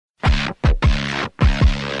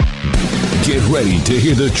Get ready to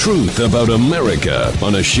hear the truth about America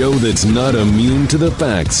on a show that's not immune to the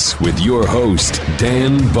facts with your host,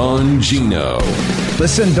 Dan Bongino.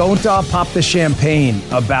 Listen, don't pop the champagne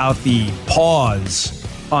about the pause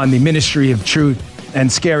on the Ministry of Truth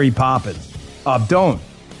and Scary Poppins. Don't.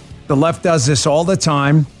 The left does this all the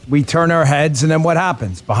time. We turn our heads, and then what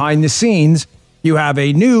happens? Behind the scenes, you have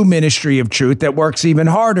a new Ministry of Truth that works even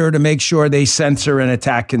harder to make sure they censor and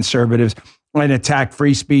attack conservatives and attack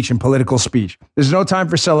free speech and political speech. There's no time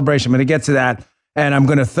for celebration. I'm going to get to that, and I'm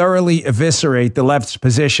going to thoroughly eviscerate the left's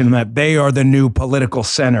position that they are the new political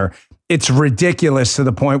center. It's ridiculous to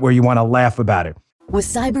the point where you want to laugh about it. With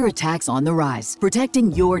cyber attacks on the rise,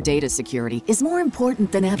 protecting your data security is more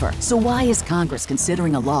important than ever. So why is Congress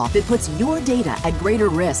considering a law that puts your data at greater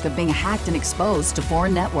risk of being hacked and exposed to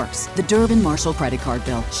foreign networks? The Durbin-Marshall credit card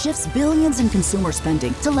bill shifts billions in consumer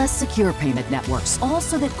spending to less secure payment networks, all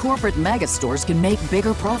so that corporate mega stores can make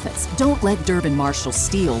bigger profits. Don't let Durbin-Marshall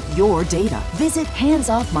steal your data. Visit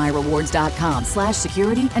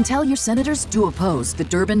handsoffmyrewards.com/security and tell your senators to oppose the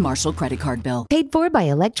Durbin-Marshall credit card bill. Paid for by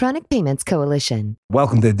Electronic Payments Coalition.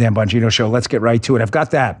 Welcome to the Dan Bongino Show. Let's get right to it. I've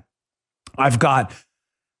got that. I've got,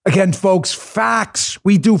 again, folks, facts.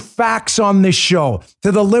 We do facts on this show.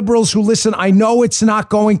 To the liberals who listen, I know it's not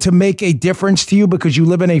going to make a difference to you because you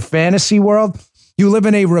live in a fantasy world. You live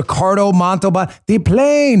in a Ricardo Montalban, the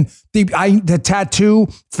plane, the tattoo,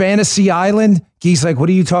 Fantasy Island. He's like, what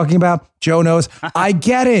are you talking about? Joe knows. I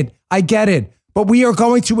get it. But we are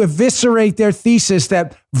going to eviscerate their thesis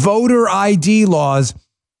that voter ID laws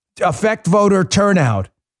affect voter turnout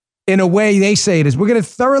in a way they say it is. We're going to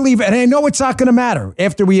thoroughly, and I know it's not going to matter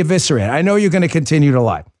after we eviscerate. I know you're going to continue to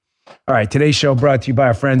lie. All right, today's show brought to you by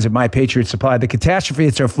our friends at My Patriot Supply. The catastrophe,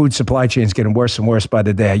 it's our food supply chain is getting worse and worse by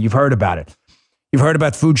the day. You've heard about it. You've heard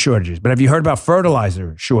about food shortages, but have you heard about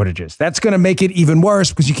fertilizer shortages? That's going to make it even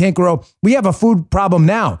worse because you can't grow. We have a food problem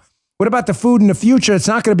now. What about the food in the future? It's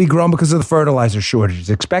not going to be grown because of the fertilizer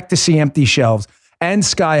shortages. Expect to see empty shelves and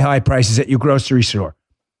sky-high prices at your grocery store.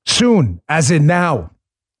 Soon, as in now.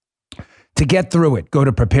 To get through it, go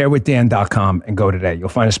to preparewithdan.com and go today. You'll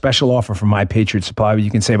find a special offer from My Patriot Supply where you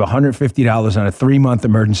can save $150 on a 3-month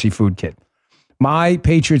emergency food kit. My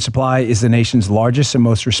Patriot Supply is the nation's largest and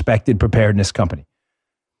most respected preparedness company.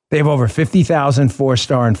 They have over 50,000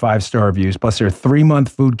 4-star and 5-star reviews, plus their 3-month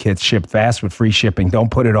food kits ship fast with free shipping. Don't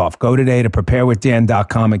put it off. Go today to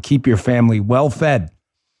preparewithdan.com and keep your family well fed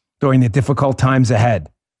during the difficult times ahead.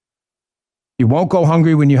 You won't go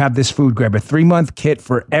hungry when you have this food. Grab a 3-month kit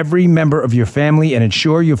for every member of your family and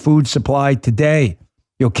ensure your food supply today.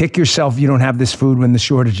 You'll kick yourself if you don't have this food when the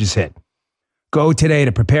shortages hit. Go today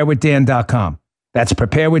to preparewithdan.com. That's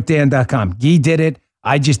preparewithdan.com. Guy did it.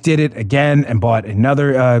 I just did it again and bought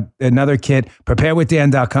another kit.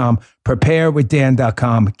 Preparewithdan.com.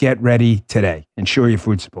 Preparewithdan.com. Get ready today. Ensure your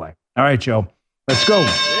food supply. All right, Joe. Let's go.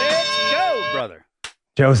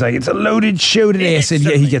 Joe's like, it's a loaded show today. I said,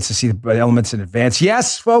 yeah, he gets to see the elements in advance.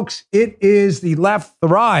 Yes, folks, it is the left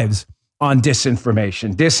thrives on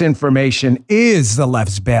disinformation. Disinformation is the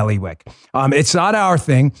left's bailiwick. It's not our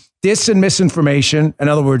thing. Dis and misinformation, in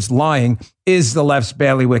other words, lying, is the left's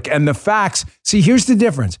bailiwick. And the facts, see, here's the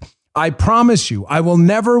difference. I promise you, I will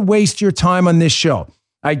never waste your time on this show.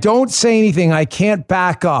 I don't say anything I can't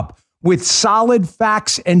back up with solid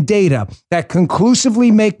facts and data that conclusively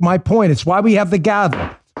make my point. It's why we have the gathering.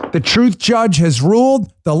 The truth judge has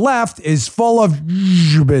ruled. The left is full of...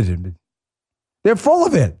 They're full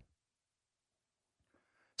of it.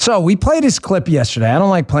 So we played this clip yesterday. I don't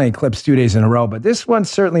like playing clips 2 days in a row, but this one's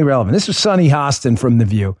certainly relevant. This was Sunny Hostin from The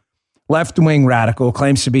View, left-wing radical,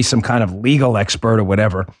 claims to be some kind of legal expert or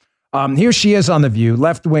whatever. Here she is on The View,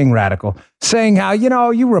 left-wing radical, saying how,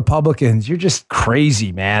 you Republicans, you're just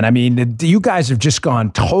crazy, man. I mean, you guys have just gone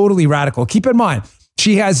totally radical. Keep in mind,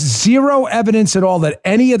 she has zero evidence at all that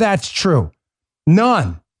any of that's true.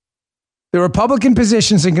 None. The Republican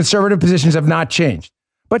positions and conservative positions have not changed.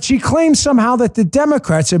 But she claims somehow that the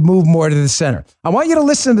Democrats have moved more to the center. I want you to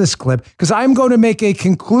listen to this clip because I'm going to make a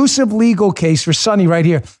conclusive legal case for Sunny right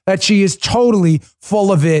here that she is totally full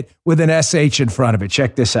of it with an SH in front of it.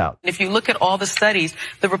 Check this out. If you look at all the studies,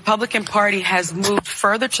 the Republican Party has moved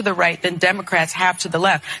further to the right than Democrats have to the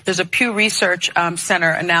left. There's a Pew Research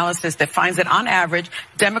Center analysis that finds that on average,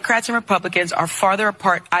 Democrats and Republicans are farther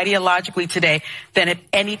apart ideologically today than at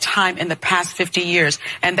any time in the past 50 years.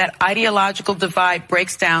 And that ideological divide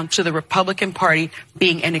breaks down to the Republican Party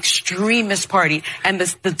being an extremist party and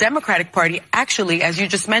the Democratic Party actually, as you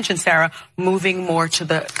just mentioned, Sarah, moving more to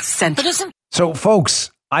the center. So,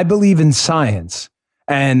 folks, I believe in science,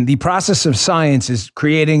 and the process of science is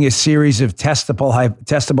creating a series of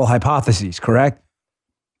testable hypotheses, correct?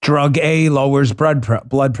 Drug A lowers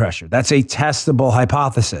blood pressure. That's a testable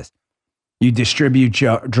hypothesis. You distribute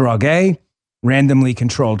drug A, randomly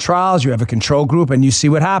controlled trials, you have a control group, and you see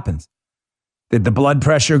what happens. Did the blood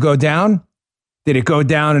pressure go down? Did it go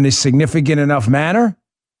down in a significant enough manner?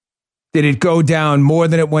 Did it go down more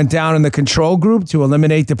than it went down in the control group to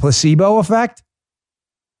eliminate the placebo effect?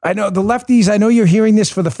 I know the lefties, I know you're hearing this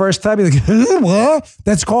for the first time. You're like, what?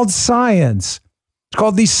 That's called science. It's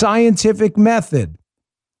called the scientific method.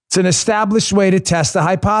 It's an established way to test a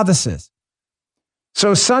hypothesis.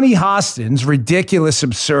 So Sunny Hostin's ridiculous,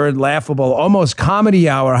 absurd, laughable, almost comedy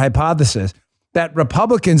hour hypothesis that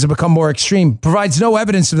Republicans have become more extreme provides no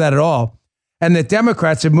evidence of that at all, and that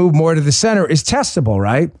Democrats have moved more to the center is testable,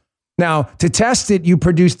 right? Now, to test it, you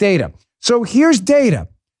produce data. So here's data.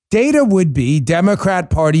 Data would be Democrat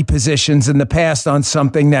Party positions in the past on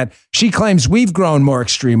something that she claims we've grown more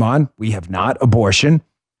extreme on. We have not, abortion,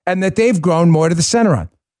 and that they've grown more to the center on.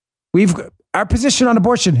 Our position on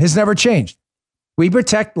abortion has never changed. We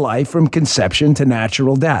protect life from conception to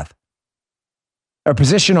natural death. Our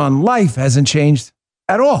position on life hasn't changed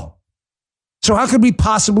at all. So how could we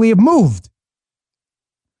possibly have moved?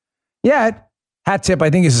 Yet, hat tip, I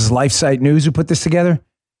think this is LifeSite News who put this together.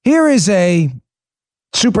 Here is a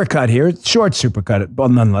supercut here, short supercut,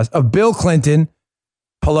 but nonetheless, of Bill Clinton,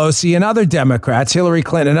 Pelosi, and other Democrats, Hillary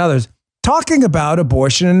Clinton and others, talking about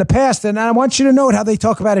abortion in the past. And I want you to note how they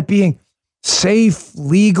talk about it being safe,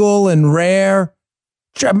 legal, and rare.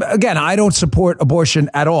 Again, I don't support abortion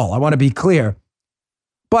at all. I want to be clear.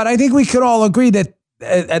 But I think we could all agree that,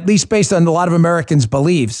 at least based on a lot of Americans'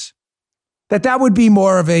 beliefs, that would be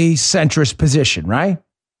more of a centrist position, right?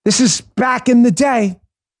 This is back in the day.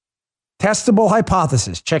 Testable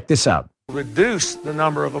hypothesis. Check this out. Reduce the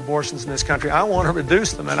number of abortions in this country. I want to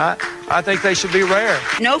reduce them, and I think they should be rare.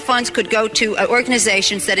 No funds could go to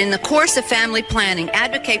organizations that in the course of family planning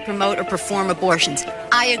advocate, promote, or perform abortions.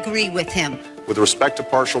 I agree with him. With respect to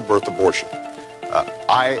partial birth abortion,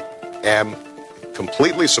 I am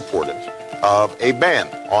completely supportive of a ban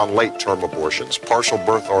on late-term abortions, partial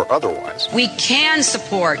birth or otherwise. We can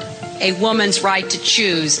support a woman's right to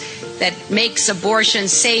choose that makes abortion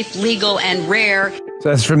safe, legal, and rare. So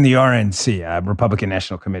that's from the RNC, Republican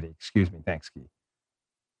National Committee. Excuse me. Thanks, Keith.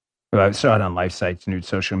 Well, I saw it on LifeSite's new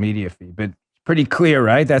social media feed, but it's pretty clear,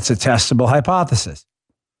 right? That's a testable hypothesis.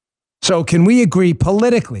 So can we agree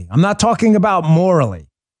politically? I'm not talking about morally.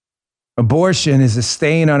 Abortion is a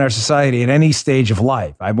stain on our society at any stage of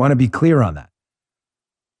life. I want to be clear on that.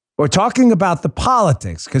 We're talking about the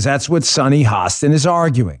politics, because that's what Sunny Hostin is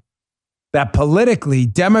arguing. That politically,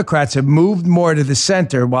 Democrats have moved more to the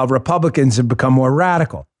center while Republicans have become more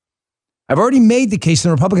radical. I've already made the case on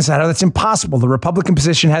the Republican side how that's impossible. The Republican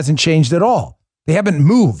position hasn't changed at all. They haven't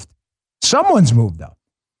moved. Someone's moved, though.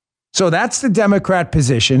 So that's the Democrat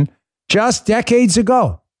position just decades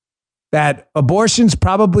ago, that abortion's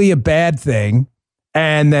probably a bad thing,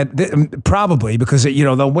 and that probably because,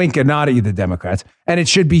 they'll wink and nod at you, the Democrats, and it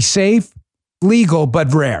should be safe, legal,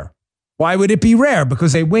 but rare. Why would it be rare?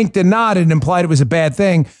 Because they winked and nodded and implied it was a bad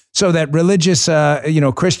thing so that religious,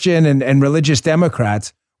 Christian and religious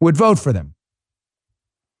Democrats would vote for them.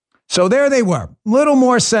 So there they were, a little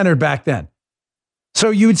more centered back then. So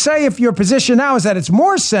you would say if your position now is that it's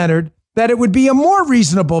more centered, that it would be a more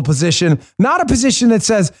reasonable position, not a position that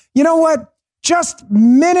says, you know what, just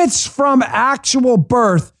minutes from actual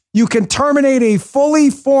birth, you can terminate a fully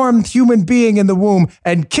formed human being in the womb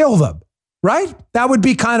and kill them. Right? That would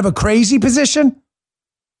be kind of a crazy position.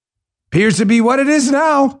 Appears to be what it is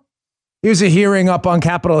now. Here's a hearing up on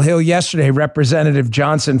Capitol Hill yesterday. Representative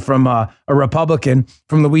Johnson from a Republican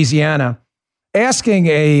from Louisiana asking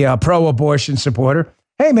a pro-abortion supporter,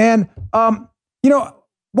 hey, man,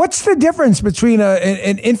 what's the difference between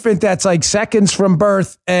an infant that's like seconds from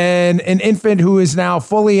birth and an infant who is now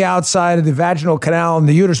fully outside of the vaginal canal and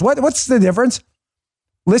the uterus? What's the difference?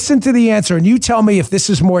 Listen to the answer, and you tell me if this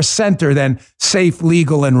is more center than safe,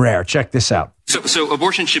 legal, and rare. Check this out. So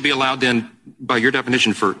abortion should be allowed then, by your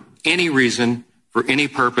definition, for any reason, for any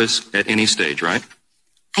purpose, at any stage, right?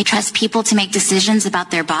 I trust people to make decisions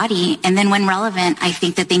about their body, and then when relevant, I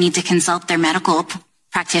think that they need to consult their medical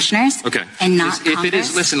practitioners. Okay. And not Congress. If it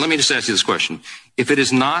is, listen, let me just ask you this question. If it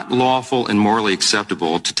is not lawful and morally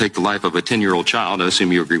acceptable to take the life of a 10-year-old child, I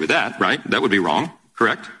assume you agree with that, right? That would be wrong,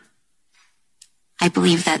 correct? I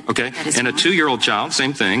believe that. Okay. That is and wrong. A 2-year-old child,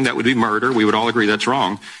 same thing. That would be murder. We would all agree that's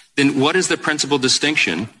wrong. Then what is the principal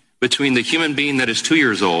distinction between the human being that is 2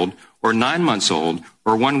 years old or 9 months old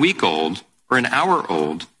or 1 week old or an hour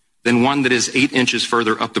old than one that is 8 inches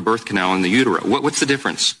further up the birth canal in the utero? What's the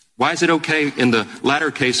difference? Why is it okay in the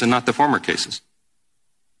latter case and not the former cases?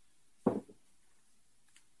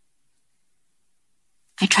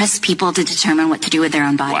 I trust people to determine what to do with their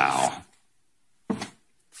own bodies. Wow.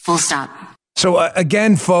 Full stop. So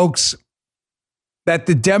again, folks, that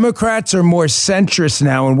the Democrats are more centrist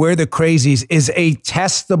now and we're the crazies is a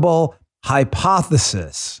testable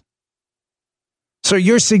hypothesis. So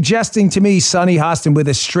you're suggesting to me, Sonny Hostin, with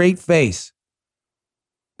a straight face,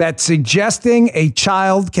 that suggesting a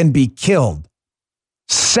child can be killed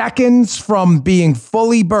seconds from being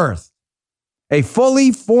fully birthed, a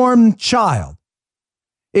fully formed child,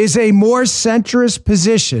 is a more centrist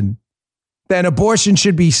position than abortion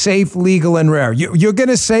should be safe, legal, and rare. You're going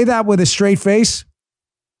to say that with a straight face?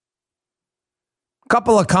 A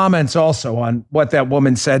couple of comments also on what that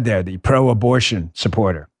woman said there, the pro-abortion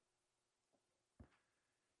supporter.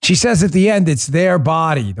 She says at the end, it's their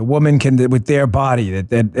body. The woman can, with their body,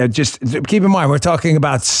 that just keep in mind, we're talking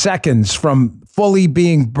about seconds from fully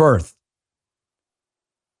being birthed.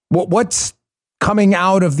 What's coming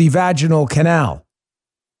out of the vaginal canal?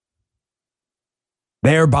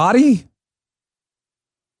 Their body?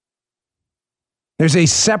 There's a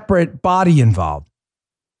separate body involved.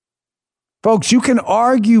 Folks, you can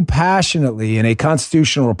argue passionately in a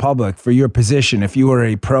constitutional republic for your position if you are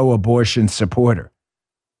a pro-abortion supporter.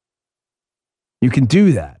 You can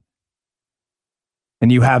do that.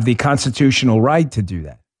 And you have the constitutional right to do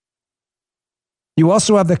that. You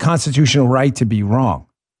also have the constitutional right to be wrong.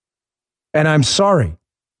 And I'm sorry,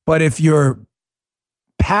 but if your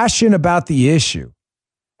passion about the issue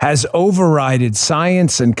has overridden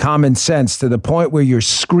science and common sense to the point where you're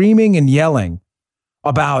screaming and yelling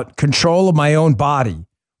about control of my own body,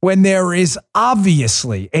 when there is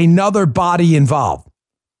obviously another body involved,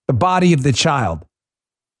 the body of the child,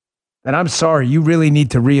 then I'm sorry, you really need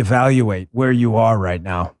to reevaluate where you are right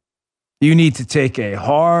now. You need to take a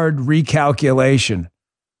hard recalculation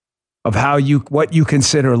of what you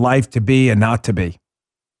consider life to be and not to be.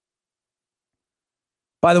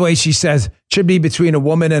 By the way, she says, it should be between a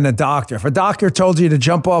woman and a doctor. If a doctor told you to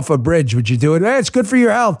jump off a bridge, would you do it? Hey, it's good for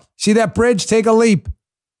your health. See that bridge? Take a leap.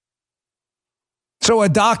 So a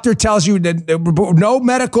doctor tells you that no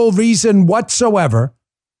medical reason whatsoever,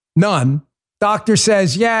 none. Doctor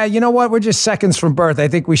says, yeah, you know what? We're just seconds from birth. I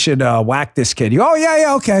think we should whack this kid. You, oh,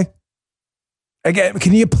 yeah, okay. Again,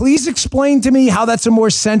 can you please explain to me how that's a more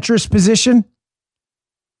centrist position?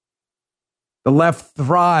 The left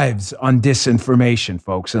thrives on disinformation,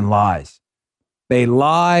 folks, and lies. They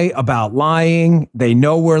lie about lying. They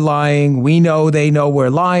know we're lying. We know they know we're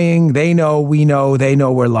lying. They know we know they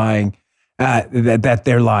know we're lying, that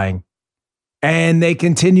they're lying. And they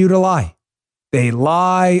continue to lie. They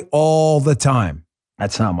lie all the time.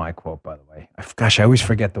 That's not my quote, by the way. Gosh, I always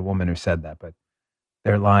forget the woman who said that, but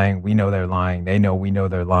they're lying. We know they're lying. They know we know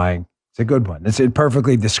they're lying. It's a good one. It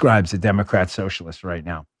perfectly describes the Democrat socialists right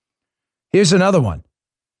now. Here's another one.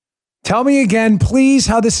 Tell me again, please,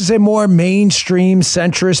 how this is a more mainstream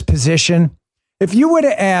centrist position. If you were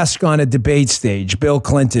to ask on a debate stage Bill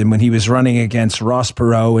Clinton when he was running against Ross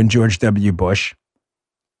Perot and George W. Bush,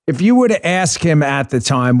 if you were to ask him at the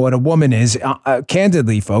time what a woman is,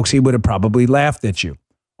 candidly, folks, he would have probably laughed at you.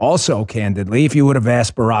 Also, candidly, if you would have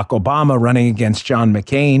asked Barack Obama running against John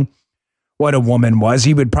McCain what a woman was,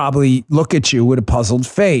 he would probably look at you with a puzzled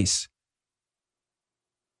face.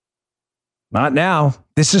 Not now.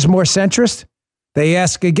 This is more centrist. They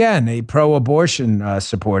ask again, a pro-abortion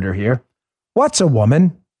supporter here, what's a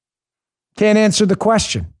woman? Can't answer the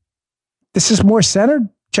question. This is more centered?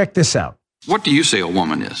 Check this out. What do you say a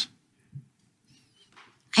woman is?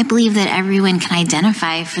 I believe that everyone can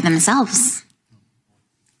identify for themselves.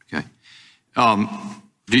 Okay.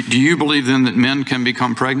 Do you believe then that men can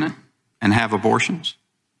become pregnant and have abortions?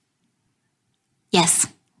 Yes.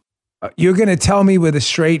 You're going to tell me with a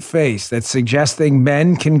straight face that suggesting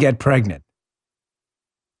men can get pregnant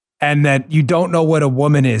and that you don't know what a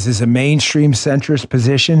woman is a mainstream centrist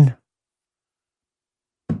position?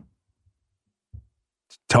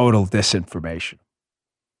 Total disinformation.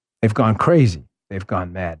 They've gone crazy. They've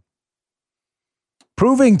gone mad.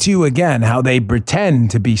 Proving to you again how they pretend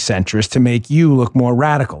to be centrist to make you look more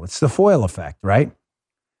radical. It's the foil effect, right?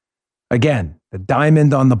 Again, the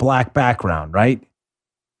diamond on the black background, right?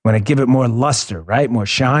 You want to give it more luster, right? More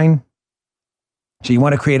shine. So you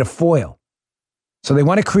want to create a foil. So they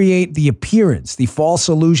want to create the appearance, the false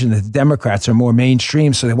illusion that the Democrats are more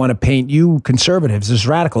mainstream. So they want to paint you conservatives as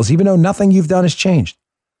radicals, even though nothing you've done has changed.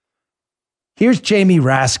 Here's Jamie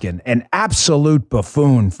Raskin, an absolute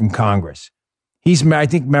buffoon from Congress. He's, I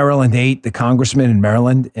think, Maryland 8, the congressman in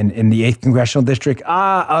Maryland in the 8th Congressional District.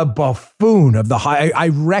 A buffoon of the high. I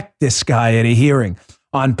wrecked this guy at a hearing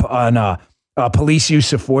on police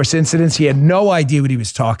use of force incidents. He had no idea what he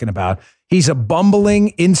was talking about. He's a bumbling,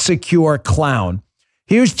 insecure clown.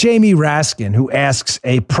 Here's Jamie Raskin, who asks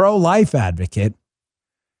a pro-life advocate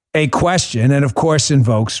a question and, of course,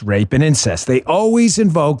 invokes rape and incest. They always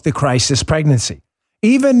invoke the crisis pregnancy.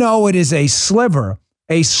 Even though it is a sliver,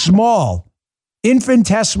 a small,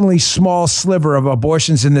 infinitesimally small sliver of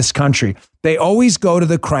abortions in this country, they always go to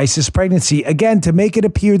the crisis pregnancy, again, to make it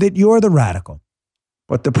appear that you're the radical.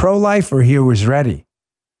 But the pro-lifer here was ready.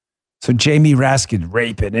 So Jamie Raskin,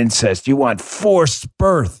 rape and incest. You want forced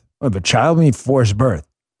birth of a child? I mean, forced birth.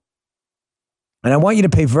 And I want you to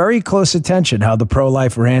pay very close attention how the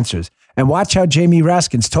pro-lifer answers. And watch how Jamie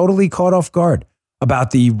Raskin's totally caught off guard about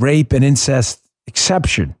the rape and incest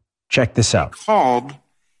exception. Check this out. Called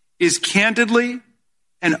is candidly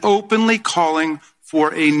and openly calling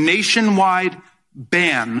for a nationwide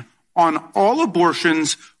ban on all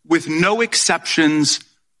abortions with no exceptions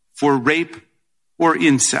for rape or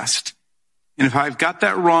incest. And if I've got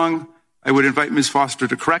that wrong, I would invite Ms. Foster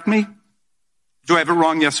to correct me. Do I have it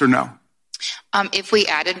wrong, yes or no? If we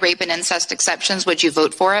added rape and incest exceptions, would you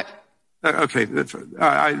vote for it? Okay,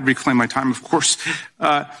 I reclaim my time, of course.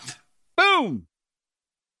 Boom!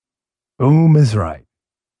 Boom is right.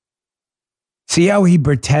 See how he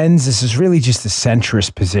pretends this is really just a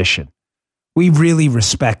centrist position. We really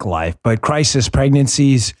respect life, but crisis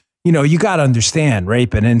pregnancies, you got to understand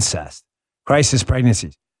rape and incest. Crisis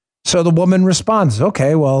pregnancies. So the woman responds,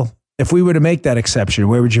 okay, well, if we were to make that exception,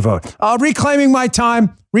 where would you vote? Reclaiming my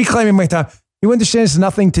time. You understand it's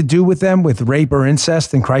nothing to do with them, with rape or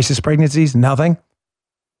incest and crisis pregnancies? Nothing.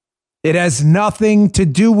 It has nothing to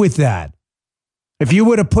do with that. If you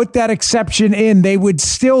were to put that exception in, they would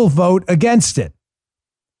still vote against it.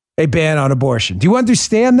 A ban on abortion. Do you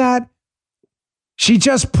understand that? She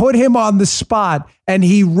just put him on the spot and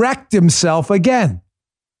he wrecked himself again.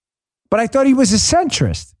 But I thought he was a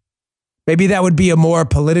centrist. Maybe that would be a more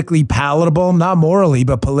politically palatable, not morally,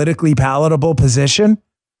 but politically palatable position.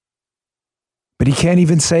 But he can't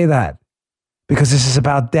even say that because this is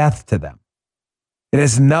about death to them. It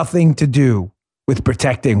has nothing to do with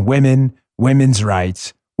protecting women, women's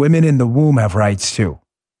rights. Women in the womb have rights too.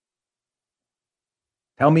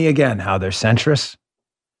 Tell me again how they're centrist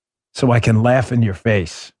so I can laugh in your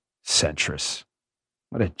face. Centrist.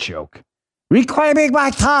 What a joke. Reclaiming my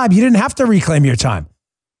time. You didn't have to reclaim your time.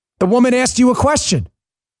 The woman asked you a question.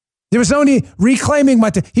 There was no need reclaiming my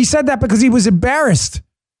time. He said that because he was embarrassed.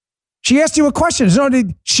 She asked you a question.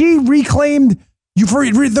 She reclaimed you for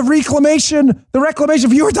the reclamation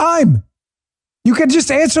of your time. You can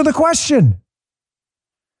just answer the question.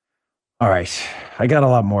 All right. I got a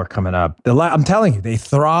lot more coming up. I'm telling you, they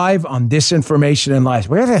thrive on disinformation and lies.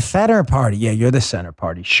 We're the center party. Yeah, you're the center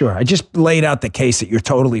party. Sure. I just laid out the case that you're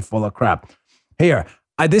totally full of crap. Here,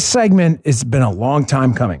 this segment has been a long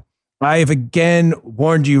time coming. I have again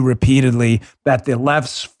warned you repeatedly that the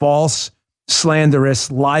left's false, slanderous,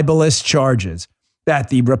 libelous charges that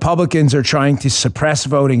the Republicans are trying to suppress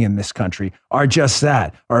voting in this country are just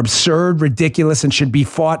that, are absurd, ridiculous, and should be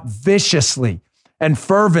fought viciously and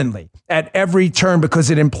fervently at every turn because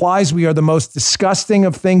it implies we are the most disgusting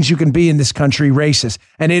of things you can be in this country, racist.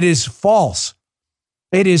 And it is false.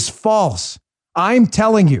 It is false. I'm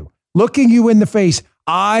telling you, looking you in the face,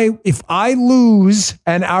 if I lose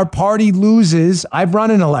and our party loses, I've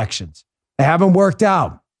run in elections. They haven't worked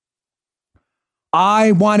out.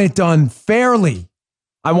 I want it done fairly.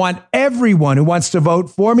 I want everyone who wants to vote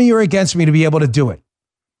for me or against me to be able to do it.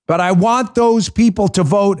 But I want those people to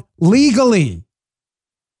vote legally.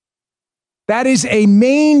 That is a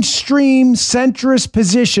mainstream centrist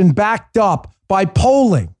position backed up by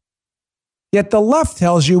polling. Yet the left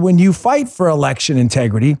tells you when you fight for election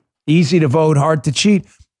integrity, easy to vote, hard to cheat,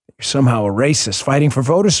 you're somehow a racist fighting for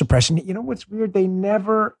voter suppression. You know what's weird? They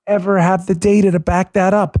never, ever have the data to back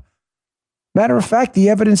that up. Matter of fact, the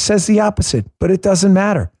evidence says the opposite, but it doesn't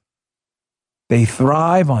matter. They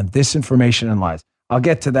thrive on disinformation and lies. I'll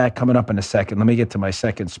get to that coming up in a second. Let me get to my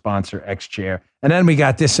second sponsor, X-Chair. And then we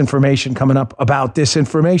got disinformation coming up about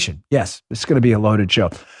disinformation. Yes, this is going to be a loaded show.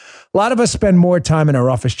 A lot of us spend more time in our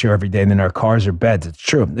office chair every day than our cars or beds. It's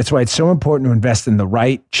true. That's why it's so important to invest in the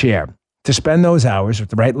right chair, to spend those hours with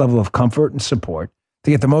the right level of comfort and support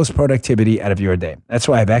to get the most productivity out of your day. That's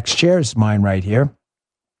why I have X-Chairs, mine right here.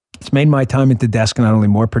 It's made my time at the desk not only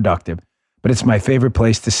more productive, but it's my favorite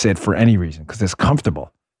place to sit for any reason because it's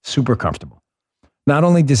comfortable, super comfortable. Not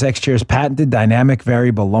only does X-Chair's patented dynamic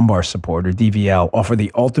variable lumbar support, or DVL, offer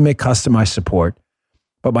the ultimate customized support,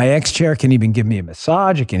 but my X-Chair can even give me a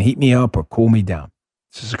massage. It can heat me up or cool me down.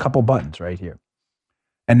 This is a couple buttons right here.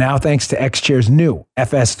 And now, thanks to X-Chair's new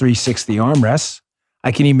FS360 armrests,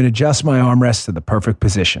 I can even adjust my armrest to the perfect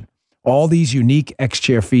position. All these unique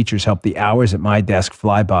X-Chair features help the hours at my desk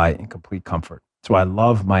fly by in complete comfort. That's why I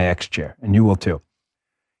love my X Chair, and you will too.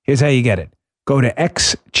 Here's how you get it. Go to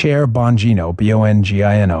xchairbongino,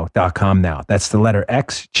 BONGINO.com now. That's the letter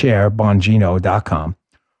xchairbongino.com,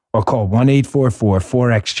 or call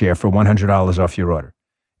 1-844-4XChair for $100 off your order.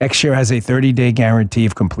 XChair has a 30-day guarantee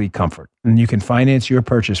of complete comfort, and you can finance your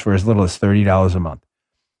purchase for as little as $30 a month.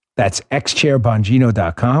 That's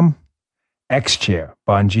xchairbongino.com,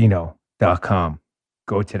 xchairbongino.com.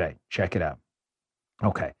 Go today. Check it out.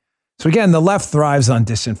 Okay. So again, the left thrives on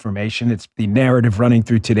disinformation. It's the narrative running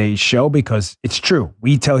through today's show because it's true.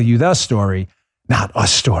 We tell you the story, not a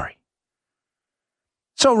story.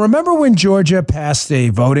 So remember when Georgia passed a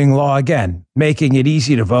voting law, again, making it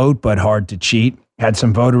easy to vote but hard to cheat? Had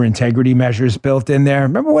some voter integrity measures built in there.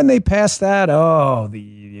 Remember when they passed that?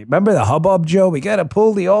 Remember the hubbub, Joe? We got to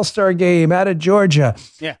pull the All-Star game out of Georgia.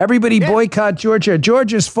 Yeah. Everybody boycott Georgia.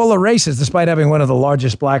 Georgia's full of racists, despite having one of the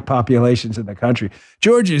largest black populations in the country.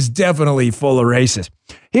 Georgia's definitely full of racists.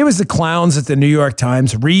 Here was the clowns at the New York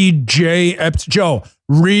Times. Reed J.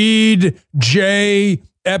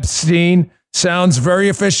 Epstein. Sounds very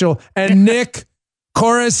official. And Nick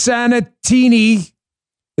Corasanatini.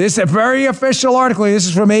 This is a very official article. This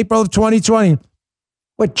is from April of 2020.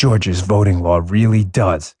 What Georgia's voting law really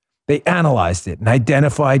does. They analyzed it and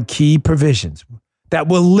identified key provisions that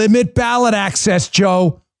will limit ballot access,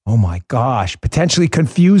 Joe. Oh my gosh. Potentially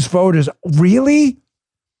confuse voters. Really?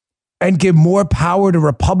 And give more power to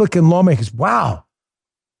Republican lawmakers. Wow.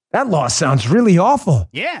 That law sounds really awful.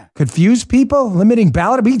 Yeah. Confuse people, limiting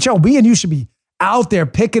ballot. Joe, we and you should be out there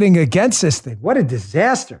picketing against this thing. What a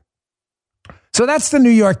disaster. So that's the New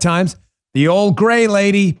York Times. The old gray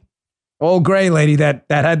lady that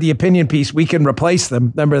had the opinion piece, we can replace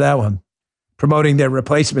them. Remember that one? Promoting their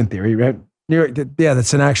replacement theory, right? Yeah,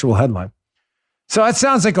 that's an actual headline. So that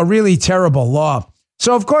sounds like a really terrible law.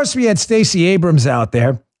 So, of course, we had Stacey Abrams out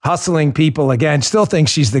there hustling people again. Still thinks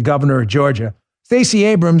she's the governor of Georgia. Stacey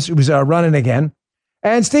Abrams was running again.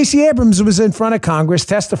 And Stacey Abrams was in front of Congress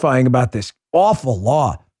testifying about this awful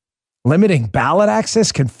law. Limiting ballot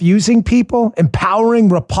access, confusing people, empowering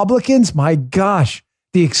Republicans. My gosh,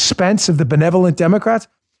 the expense of the benevolent Democrats.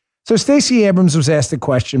 So Stacey Abrams was asked a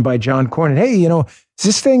question by John Cornyn. Hey, is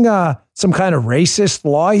this thing some kind of racist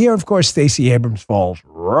law here? Of course, Stacey Abrams falls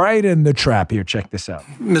right in the trap here. Check this out.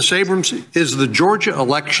 Ms. Abrams, is the Georgia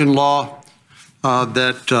election law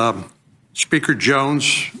that Speaker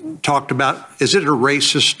Jones talked about, is it a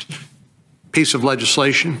racist piece of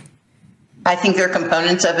legislation? I think there are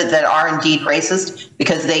components of it that are indeed racist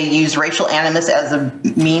because they use racial animus as a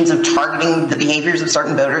means of targeting the behaviors of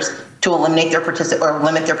certain voters to eliminate their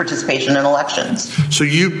limit their participation in elections. So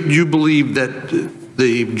you believe that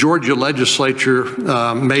the Georgia legislature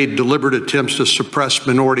made deliberate attempts to suppress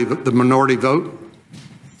the minority vote?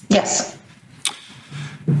 Yes.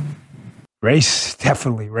 Race,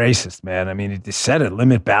 definitely racist, man. I mean, it said it,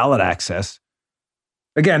 limit ballot access.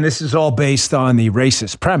 Again, this is all based on the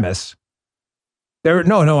racist premise.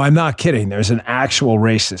 No, I'm not kidding. There's an actual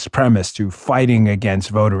racist premise to fighting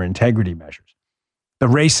against voter integrity measures. The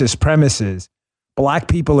racist premise is black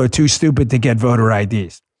people are too stupid to get voter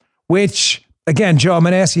IDs, which, again, Joe, I'm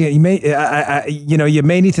going to ask you, you may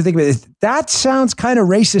need to think about it. That sounds kind of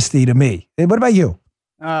racist-y to me. What about you?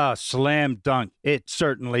 Oh, slam dunk. It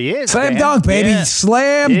certainly is. Slam dunk, baby. Yeah.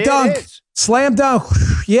 Slam dunk. Slam dunk.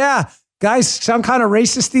 Yeah. Guys, sound kind of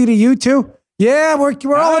racist-y to you too? Yeah,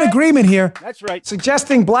 we're all in agreement here. That's right.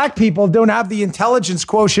 Suggesting black people don't have the intelligence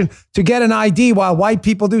quotient to get an ID while white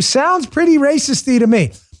people do sounds pretty racist-y to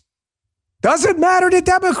me. Doesn't matter to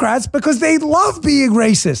Democrats because they love being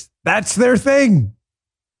racist. That's their thing.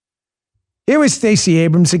 Here was Stacey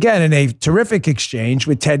Abrams again in a terrific exchange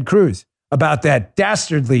with Ted Cruz about that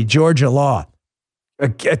dastardly Georgia law,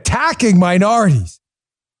 attacking minorities,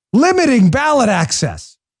 limiting ballot access.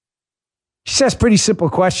 She says, pretty simple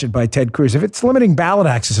question by Ted Cruz. If it's limiting ballot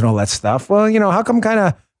access and all that stuff, well, how come kind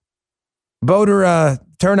of voter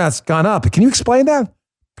turnout's gone up? Can you explain that?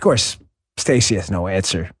 Of course, Stacey has no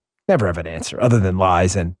answer. Never have an answer other than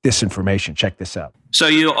lies and disinformation. Check this out. So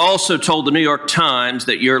you also told the New York Times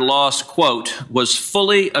that your loss, quote, was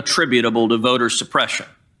fully attributable to voter suppression.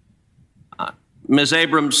 Ms.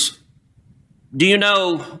 Abrams, do you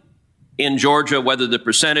know in Georgia whether the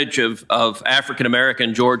percentage of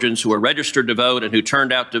African-American Georgians who are registered to vote and who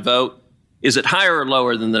turned out to vote, is it higher or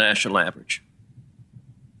lower than the national average?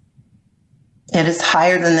 It is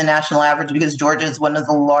higher than the national average because Georgia is one of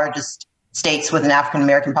the largest states with an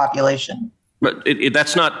African-American population. But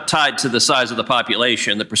that's not tied to the size of the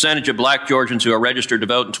population. The percentage of black Georgians who are registered to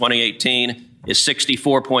vote in 2018 is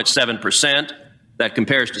 64.7%. That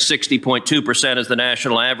compares to 60.2% as the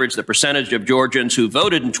national average. The percentage of Georgians who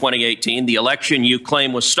voted in 2018, the election you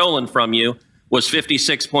claim was stolen from you, was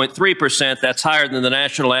 56.3%. That's higher than the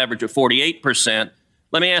national average of 48%.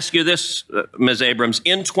 Let me ask you this, Ms. Abrams.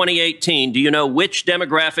 In 2018, do you know which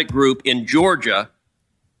demographic group in Georgia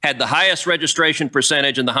had the highest registration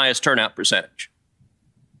percentage and the highest turnout percentage?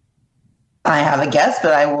 I have a guess,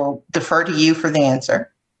 but I will defer to you for the answer.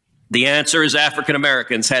 The answer is African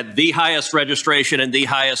Americans had the highest registration and the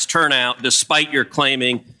highest turnout, despite your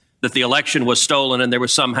claiming that the election was stolen and there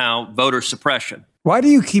was somehow voter suppression. Why do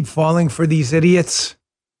you keep falling for these idiots?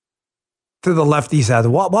 To the lefties out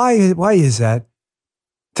there. Why is that?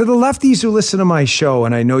 To the lefties who listen to my show,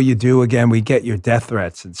 and I know you do, again, we get your death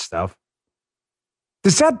threats and stuff.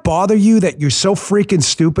 Does that bother you that you're so freaking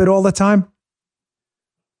stupid all the time?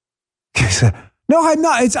 No, I'm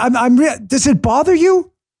not. Does it bother you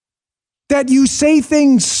that you say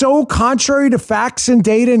things so contrary to facts and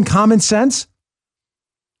data and common sense?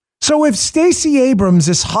 So if Stacey Abrams,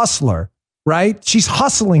 this hustler, right? She's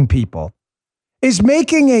hustling people, is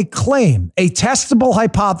making a claim, a testable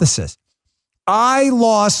hypothesis. I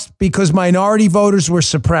lost because minority voters were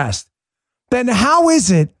suppressed. Then how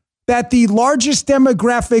is it that the largest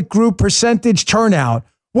demographic group percentage turnout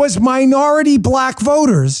was minority black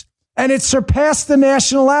voters and it surpassed the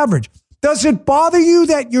national average? Does it bother you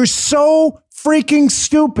that you're so freaking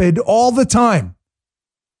stupid all the time?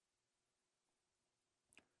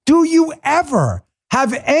 Do you ever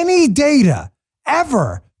have any data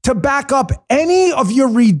ever to back up any of your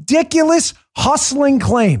ridiculous hustling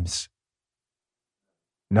claims?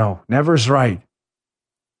 No, never's right.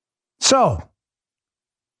 So,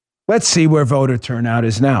 let's see where voter turnout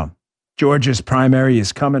is now. Georgia's primary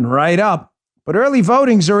is coming right up, but early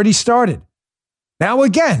voting's already started. Now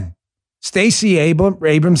again, Stacey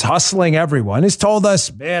Abrams hustling everyone has told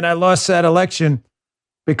us, man, I lost that election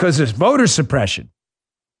because there's voter suppression.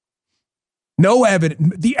 No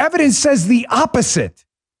evidence. The evidence says the opposite.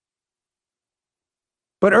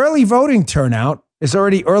 But early voting turnout is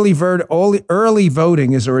already early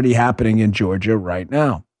voting is already happening in Georgia right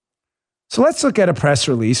now. So let's look at a press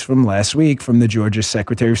release from last week from the Georgia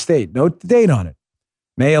Secretary of State. Note the date on it.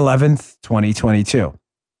 May 11th, 2022.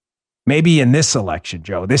 Maybe in this election,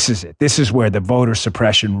 Joe, this is it. This is where the voter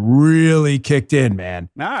suppression really kicked in, man.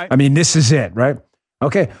 All right. I mean, this is it, right?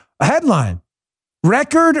 Okay. A headline.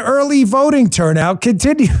 Record early voting turnout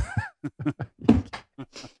continue.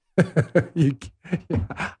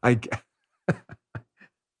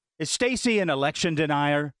 Is Stacey an election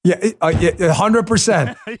denier? Yeah,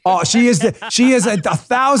 100%. Oh, she is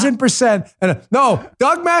 1,000%. No,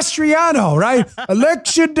 Doug Mastriano, right?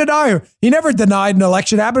 Election denier. He never denied an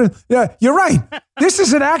election happening. Yeah, you're right. This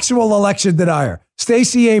is an actual election denier.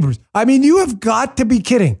 Stacey Abrams. I mean, you have got to be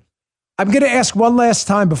kidding. I'm going to ask one last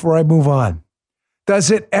time before I move on.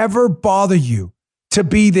 Does it ever bother you to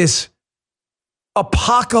be this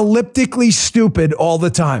apocalyptically stupid all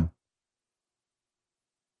the time?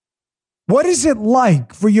 What is it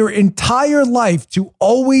like for your entire life to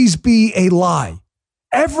always be a lie?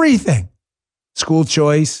 Everything. School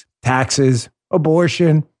choice, taxes,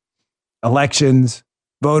 abortion, elections,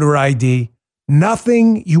 voter ID.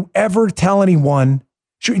 Nothing you ever tell anyone.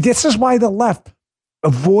 This is why the left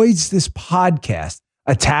avoids this podcast,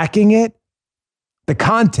 attacking it, the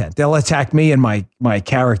content. They'll attack me and my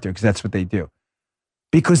character because that's what they do.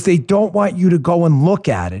 Because they don't want you to go and look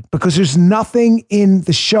at it because there's nothing in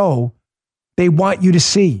the show they want you to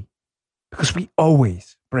see because we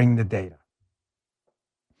always bring the data.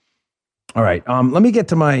 All right. Let me get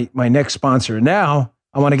to my next sponsor. Now,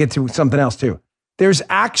 I want to get to something else too. There's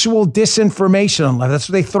actual disinformation on left. That's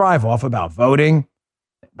what they thrive off about voting,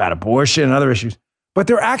 about abortion and other issues. But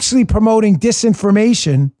they're actually promoting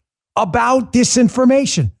disinformation about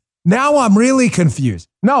disinformation. Now I'm really confused.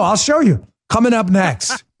 No, I'll show you. Coming up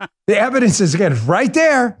next. The evidence is, again, right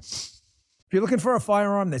there. If you're looking for a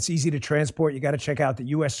firearm that's easy to transport, you got to check out the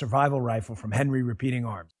U.S. Survival Rifle from Henry Repeating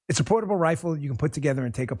Arms. It's a portable rifle you can put together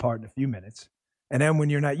and take apart in a few minutes. And then when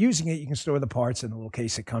you're not using it, you can store the parts in the little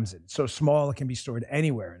case it comes in. It's so small, it can be stored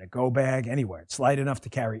anywhere, in a go bag, anywhere. It's light enough to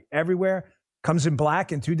carry everywhere. Comes in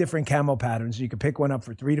black and 2 different camo patterns. You can pick one up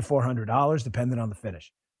for $300 to $400, depending on the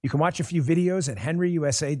finish. You can watch a few videos at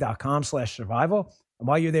henryusa.com/survival. And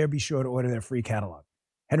while you're there, be sure to order their free catalog.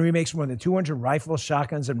 Henry makes more than 200 rifles,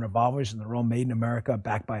 shotguns, and revolvers, and they're all made in America,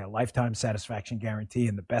 backed by a lifetime satisfaction guarantee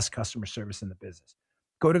and the best customer service in the business.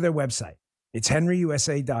 Go to their website. It's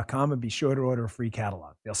henryusa.com, and be sure to order a free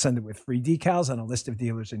catalog. They'll send it with free decals and a list of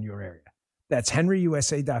dealers in your area. That's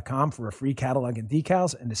henryusa.com for a free catalog and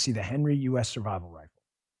decals and to see the Henry U.S. Survival Rifle.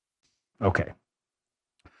 Okay.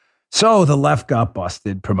 So the left got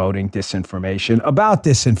busted promoting disinformation about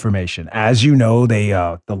disinformation. As you know,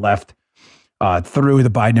 the left, through the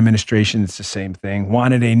Biden administration, it's the same thing,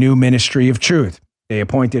 wanted a new ministry of truth. They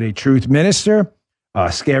appointed a truth minister,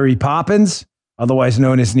 Scary Poppins, otherwise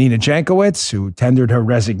known as Nina Jankowicz, who tendered her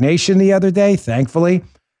resignation the other day, thankfully.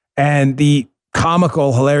 And the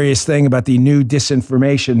comical, hilarious thing about the new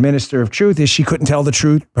disinformation minister of truth is she couldn't tell the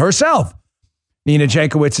truth herself. Nina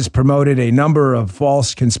Jankowicz has promoted a number of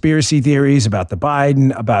false conspiracy theories about the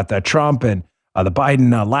Biden, about the Trump and the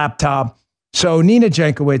Biden laptop. So Nina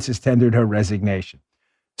Jankowicz has tendered her resignation.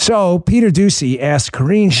 So Peter Doocy asked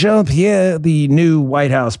Karine Jean-Pierre, the new White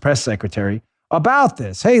House press secretary, about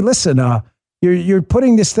this. Hey, listen, you're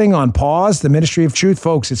putting this thing on pause, the Ministry of Truth.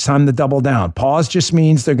 Folks, it's time to double down. Pause just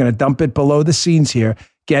means they're going to dump it below the scenes here,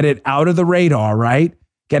 get it out of the radar, right?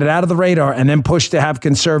 Get it out of the radar, and then push to have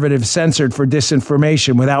conservatives censored for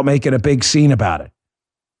disinformation without making a big scene about it.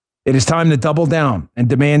 It is time to double down and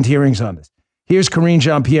demand hearings on this. Here's Karine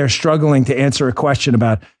Jean-Pierre struggling to answer a question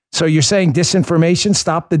about, so you're saying disinformation?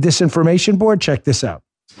 Stop the disinformation board? Check this out.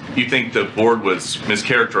 You think the board was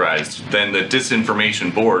mischaracterized, then the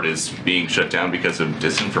disinformation board is being shut down because of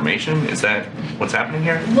disinformation? Is that what's happening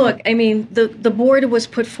here? Look, I mean, the board was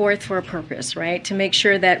put forth for a purpose, right? To make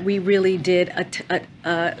sure that we really did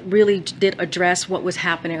address what was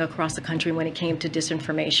happening across the country when it came to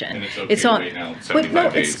disinformation. And it's okay right now,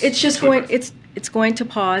 75 days. It's just it's going to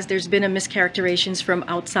pause. There's been a mischaracterizations from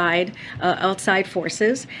outside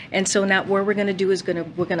forces, and so now what we're going to do is we're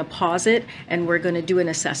going to pause it, and we're going to do an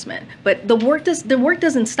assessment. But the work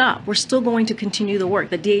doesn't stop. We're still going to continue the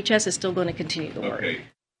work. The DHS is still going to continue the work. Okay.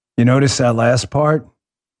 You notice that last part?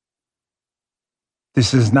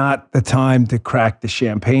 This is not the time to crack the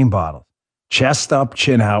champagne bottle. Chest up,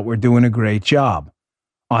 chin out. We're doing a great job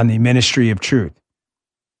on the Ministry of Truth.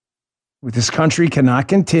 This country cannot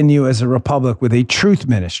continue as a republic with a truth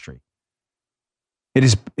ministry.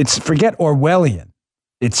 It's forget Orwellian.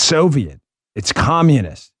 It's Soviet. It's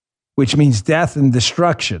communist, which means death and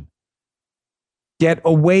destruction. Get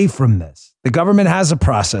away from this. The government has a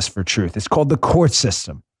process for truth. It's called the court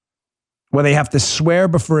system, where they have to swear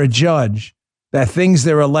before a judge that things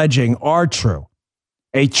they're alleging are true.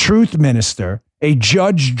 A truth minister, a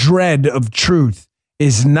Judge Dredd of truth,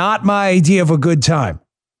 is not my idea of a good time.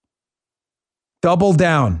 Double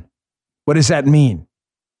down. What does that mean?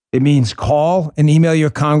 It means call and email your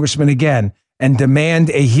congressman again and demand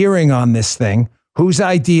a hearing on this thing, whose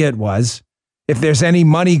idea it was, if there's any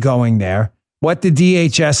money going there, what the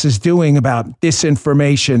DHS is doing about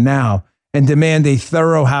disinformation now, and demand a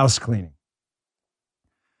thorough house cleaning.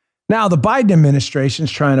 Now, the Biden administration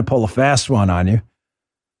is trying to pull a fast one on you.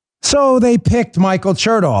 So they picked Michael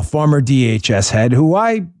Chertoff, former DHS head, who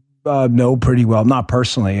I know pretty well, not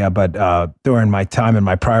personally, but during my time in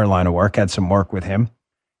my prior line of work, had some work with him.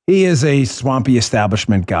 He is a swampy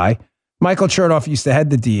establishment guy. Michael Chertoff used to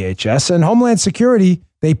head the DHS, and Homeland Security,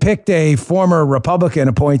 they picked a former Republican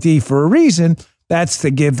appointee for a reason. That's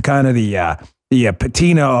to give kind of the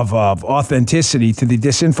patina of authenticity to the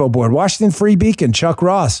disinfo board. Washington Free Beacon, Chuck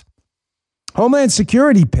Ross. Homeland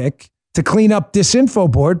Security pick to clean up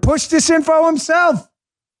disinfo board, push disinfo himself.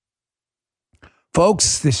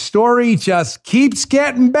 Folks, the story just keeps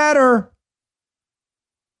getting better.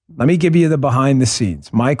 Let me give you the behind the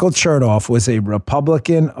scenes. Michael Chertoff was a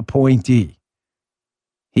Republican appointee.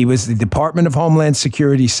 He was the Department of Homeland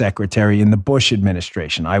Security Secretary in the Bush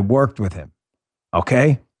administration. I worked with him.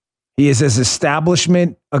 Okay? He is as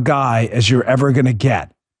establishment a guy as you're ever going to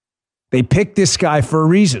get. They picked this guy for a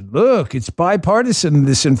reason. Look, it's bipartisan,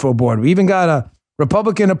 this info board. We even got a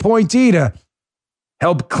Republican appointee to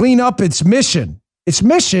help clean up its mission. Its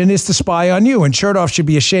mission is to spy on you, and Chertoff should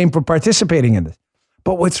be ashamed for participating in this.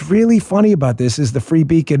 But what's really funny about this is the Free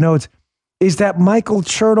Beacon notes is that Michael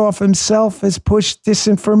Chertoff himself has pushed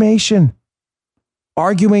disinformation,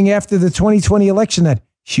 arguing after the 2020 election that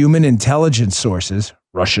human intelligence sources,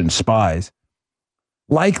 Russian spies,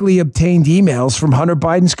 likely obtained emails from Hunter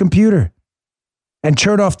Biden's computer. And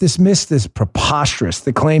Chertoff dismissed as preposterous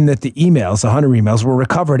the claim that the emails, the Hunter emails, were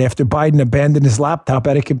recovered after Biden abandoned his laptop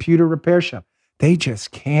at a computer repair shop. They just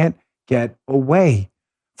can't get away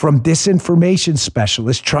from disinformation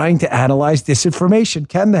specialists trying to analyze disinformation,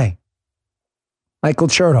 can they? Michael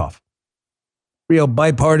Chertoff. Real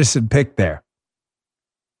bipartisan pick there.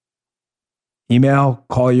 Email,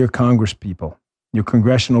 call your congresspeople, your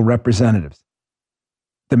congressional representatives.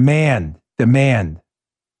 Demand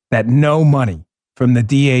that no money from the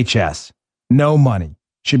DHS, no money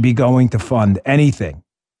should be going to fund anything,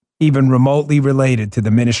 even remotely related to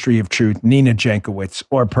the Ministry of Truth, Nina Jankowicz,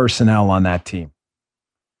 or personnel on that team.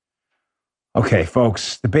 Okay,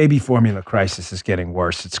 folks, the baby formula crisis is getting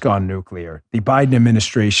worse. It's gone nuclear. The Biden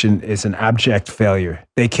administration is an abject failure.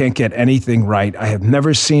 They can't get anything right. I have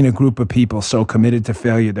never seen a group of people so committed to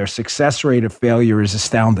failure. Their success rate of failure is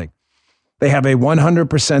astounding. They have a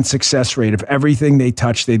 100% success rate of everything they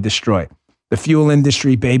touch, they destroy. The fuel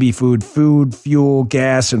industry, baby food, fuel,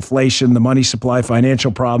 gas, inflation, the money supply,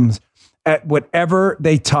 financial problems. At whatever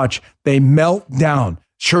they touch, they melt down,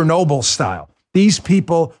 Chernobyl style. These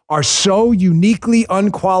people are so uniquely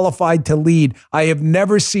unqualified to lead. I have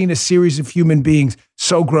never seen a series of human beings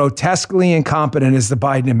so grotesquely incompetent as the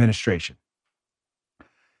Biden administration.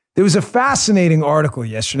 There was a fascinating article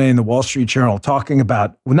yesterday in the Wall Street Journal talking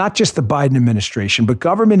about not just the Biden administration, but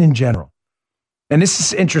government in general. And this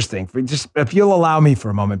is interesting. If you'll allow me for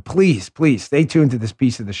a moment, please stay tuned to this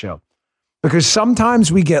piece of the show. Because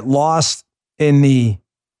sometimes we get lost in the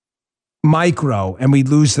micro and we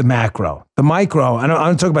lose the macro. The micro, I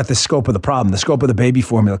don't talk about the scope of the problem. The scope of the baby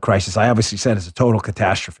formula crisis, I obviously said, is a total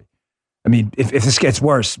catastrophe. I mean, if this gets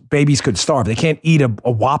worse, babies could starve. They can't eat a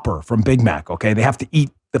Whopper from Big Mac, okay? They have to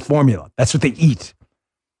eat the formula. That's what they eat.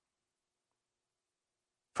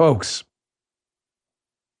 Folks,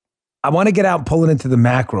 I want to get out and pull it into the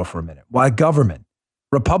macro for a minute. Why government,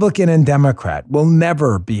 Republican and Democrat, will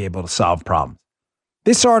never be able to solve problems.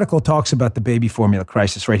 This article talks about the baby formula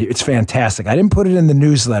crisis right here. It's fantastic. I didn't put it in the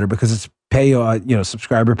newsletter because it's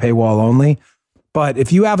subscriber paywall only. But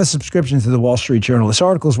if you have a subscription to the Wall Street Journal, this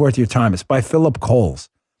article is worth your time. It's by Philip Coles.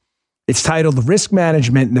 It's titled Risk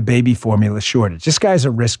Management in the Baby Formula Shortage. This guy's a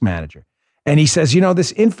risk manager. And he says,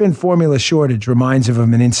 this infant formula shortage reminds him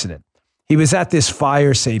of an incident. He was at this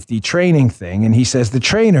fire safety training thing, and he says the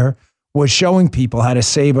trainer was showing people how to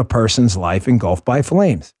save a person's life engulfed by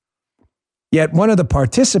flames. Yet one of the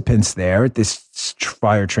participants there at this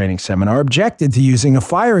fire training seminar objected to using a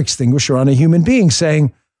fire extinguisher on a human being,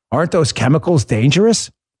 saying, "Aren't those chemicals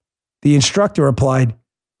dangerous?" The instructor replied,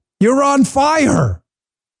 "You're on fire.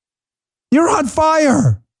 You're on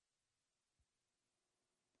fire."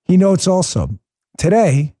 He notes also,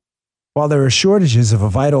 today, while there are shortages of a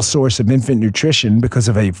vital source of infant nutrition because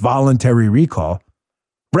of a voluntary recall,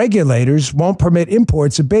 regulators won't permit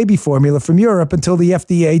imports of baby formula from Europe until the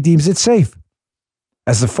FDA deems it safe.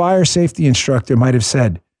 As the fire safety instructor might have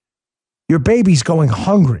said, your baby's going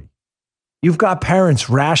hungry. You've got parents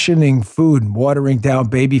rationing food and watering down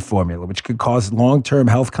baby formula, which could cause long-term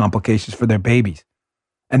health complications for their babies.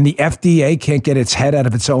 And the FDA can't get its head out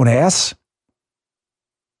of its own ass?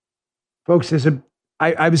 Folks,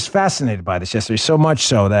 I was fascinated by this yesterday, so much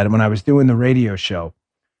so that when I was doing the radio show,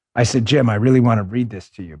 I said, Jim, I really want to read this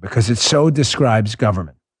to you because it so describes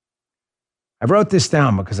government. I wrote this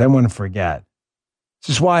down because I want to forget.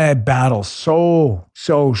 This is why I battle so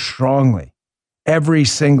strongly every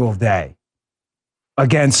single day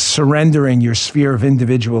against surrendering your sphere of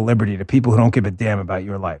individual liberty to people who don't give a damn about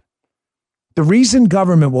your life. The reason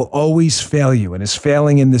government will always fail you and is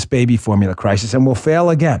failing in this baby formula crisis and will fail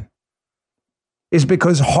again is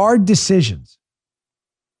because hard decisions,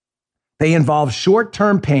 they involve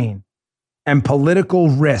short-term pain and political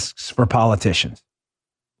risks for politicians.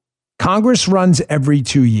 Congress runs every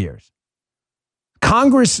 2 years.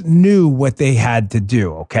 Congress knew what they had to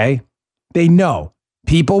do, okay? They know.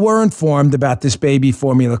 People were informed about this baby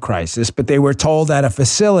formula crisis, but they were told at a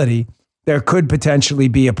facility there could potentially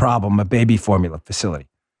be a problem, a baby formula facility.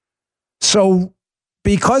 So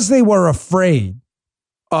because they were afraid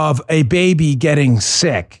of a baby getting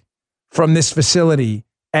sick from this facility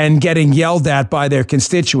and getting yelled at by their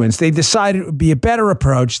constituents, they decided it would be a better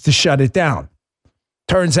approach to shut it down.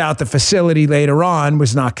 Turns out the facility later on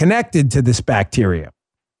was not connected to this bacteria.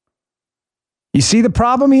 You see the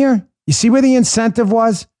problem here? You see where the incentive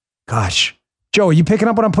was? Gosh, Joe, are you picking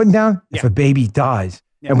up what I'm putting down? Yeah. If a baby dies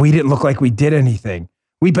and we didn't look like we did anything,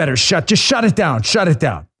 we better just shut it down. Shut it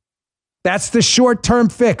down. That's the short-term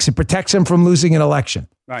fix. It protects him from losing an election.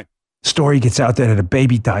 Right. Story gets out there that a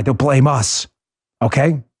baby died. They'll blame us.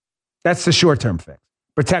 Okay? That's the short-term fix.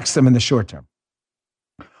 Protects them in the short term.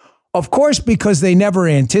 Of course, because they never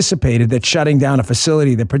anticipated that shutting down a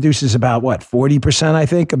facility that produces about, 40%, I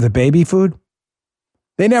think, of the baby food?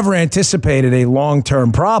 They never anticipated a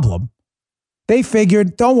long-term problem. They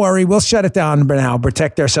figured, don't worry, we'll shut it down for now,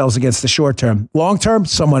 protect ourselves against the short term. Long term,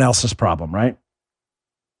 someone else's problem, right?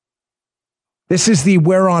 This is the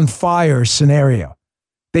we're on fire scenario.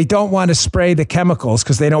 They don't want to spray the chemicals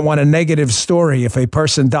because they don't want a negative story if a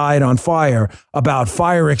person died on fire about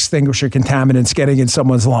fire extinguisher contaminants getting in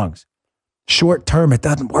someone's lungs. Short term, it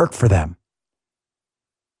doesn't work for them.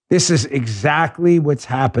 This is exactly what's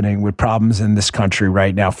happening with problems in this country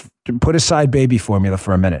right now. Put aside baby formula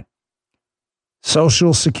for a minute.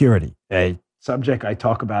 Social Security, a subject I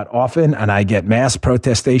talk about often, and I get mass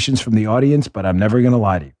protestations from the audience, but I'm never going to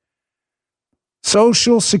lie to you.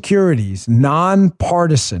 Social Security's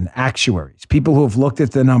nonpartisan actuaries, people who have looked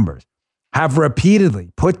at the numbers, have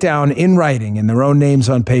repeatedly put down in writing in their own names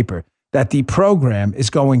on paper that the program is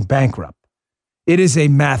going bankrupt. It is a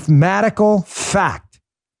mathematical fact.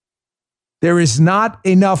 There is not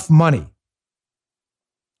enough money.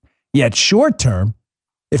 Yet short term,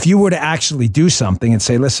 if you were to actually do something and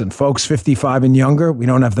say, listen, folks, 55 and younger, we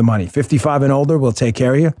don't have the money. 55 and older, we'll take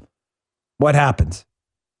care of you. What happens?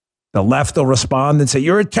 The left will respond and say,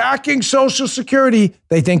 you're attacking Social Security.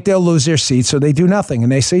 They think they'll lose their seats, so they do nothing. And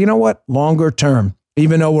they say, you know what? Longer term,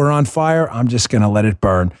 even though we're on fire, I'm just going to let it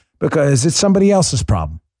burn because it's somebody else's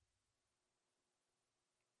problem.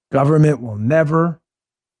 Government will never,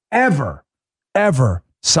 ever, ever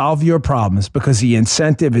solve your problems because the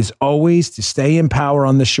incentive is always to stay in power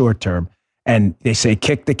on the short term. And they say,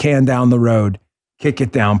 kick the can down the road, kick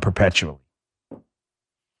it down perpetually.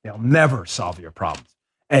 They'll never solve your problems.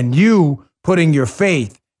 And you putting your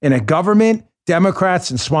faith in a government,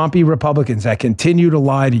 Democrats, and swampy Republicans that continue to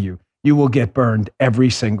lie to you, you will get burned every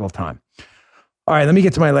single time. All right, let me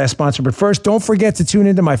get to my last sponsor. But first, don't forget to tune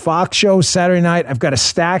into my Fox show Saturday night. I've got a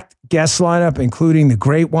stacked guest lineup, including the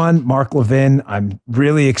great one, Mark Levin. I'm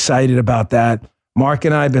really excited about that. Mark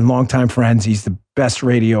and I have been longtime friends. He's the best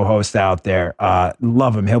radio host out there.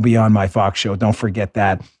 Love him. He'll be on my Fox show. Don't forget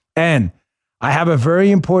that. And I have a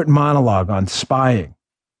very important monologue on spying.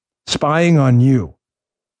 Spying on you,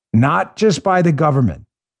 not just by the government,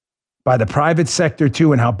 by the private sector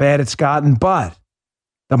too, and how bad it's gotten, but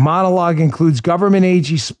the monologue includes government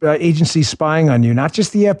agencies spying on you, not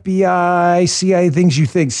just the FBI, CIA, things you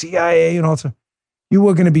think, CIA, and also. You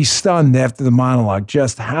are going to be stunned after the monologue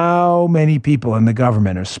just how many people in the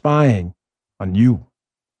government are spying on you.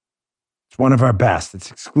 It's one of our best.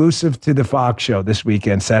 It's exclusive to the Fox show this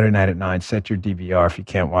weekend, Saturday night at 9. Set your DVR if you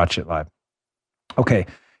can't watch it live. Okay.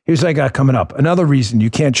 Here's what I got coming up. Another reason you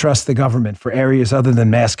can't trust the government for areas other than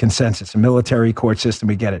mass consensus, a military court system.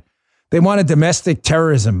 We get it. They want a domestic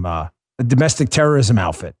terrorism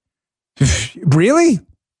outfit. Really?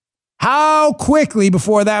 How quickly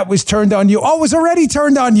before that was turned on you? Oh, it was already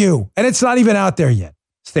turned on you. And it's not even out there yet.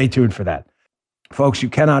 Stay tuned for that. Folks, you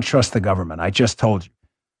cannot trust the government. I just told you.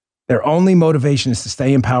 Their only motivation is to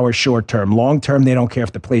stay in power short term. Long term, they don't care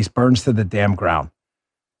if the place burns to the damn ground.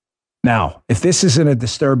 Now, if this isn't a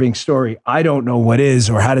disturbing story, I don't know what is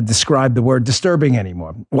or how to describe the word disturbing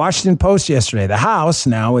anymore. Washington Post yesterday, the House,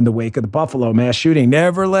 now in the wake of the Buffalo mass shooting,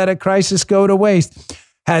 never let a crisis go to waste,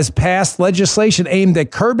 has passed legislation aimed at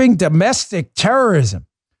curbing domestic terrorism.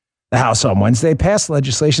 The House on Wednesday passed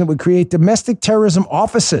legislation that would create domestic terrorism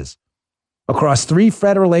offices across 3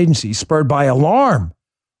 federal agencies, spurred by alarm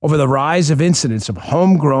over the rise of incidents of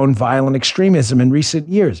homegrown violent extremism in recent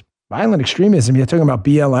years. Violent extremism? You're talking about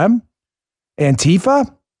BLM?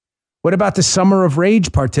 Antifa? What about the Summer of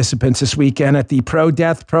Rage participants this weekend at the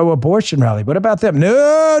pro-death, pro-abortion rally? What about them?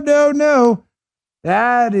 No.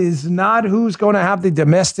 That is not who's going to have the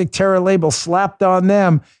domestic terror label slapped on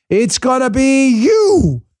them. It's going to be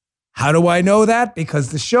you. How do I know that?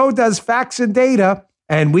 Because the show does facts and data,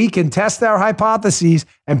 and we can test our hypotheses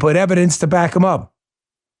and put evidence to back them up.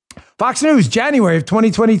 Fox News, January of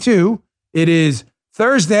 2022. It is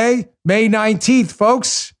Thursday, May 19th,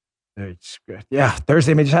 folks. Yeah,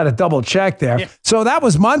 Thursday. I just had a double check there. Yeah. So that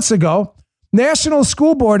was months ago. National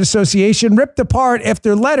School Board Association ripped apart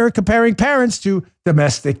after letter comparing parents to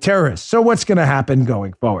domestic terrorists. So what's going to happen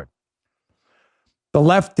going forward? The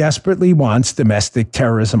left desperately wants domestic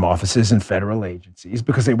terrorism offices in federal agencies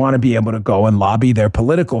because they want to be able to go and lobby their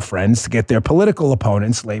political friends to get their political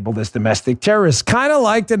opponents labeled as domestic terrorists, kind of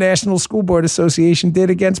like the National School Board Association did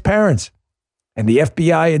against parents. And the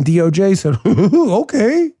FBI and DOJ said,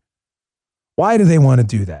 okay. Why do they want to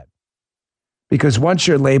do that? Because once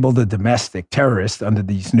you're labeled a domestic terrorist under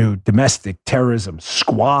these new domestic terrorism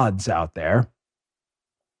squads out there,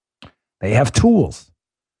 they have tools.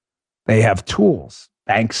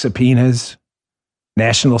 Bank subpoenas,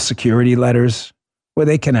 national security letters, where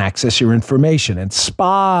they can access your information and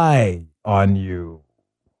spy on you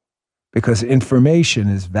because information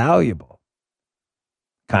is valuable.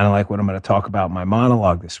 Kind of like what I'm going to talk about in my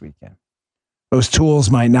monologue this weekend. Those tools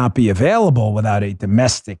might not be available without a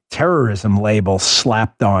domestic terrorism label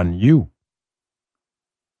slapped on you.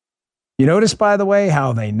 You notice, by the way,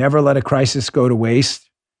 how they never let a crisis go to waste,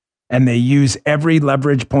 and they use every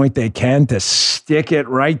leverage point they can to stick it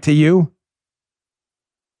right to you?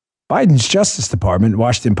 Biden's Justice Department,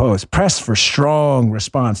 Washington Post, pressed for strong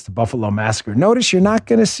response to Buffalo massacre. Notice you're not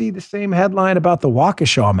going to see the same headline about the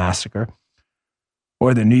Waukesha massacre.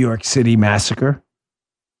 or the New York City massacre,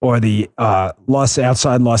 or the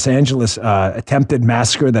outside Los Angeles attempted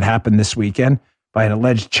massacre that happened this weekend by an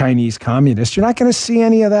alleged Chinese communist. You're not going to see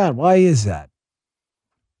any of that. Why is that?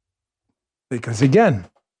 Because again,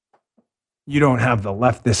 you don't have the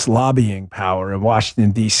leftist lobbying power in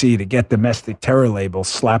Washington, D.C. to get domestic terror labels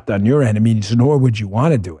slapped on your enemies, nor would you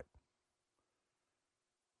want to do it.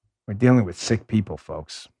 We're dealing with sick people,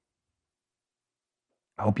 folks.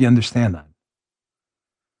 I hope you understand that.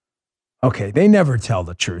 Okay, they never tell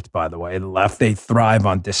the truth, by the way. The left, they thrive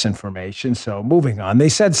on disinformation. So moving on. They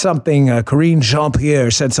said something, Karine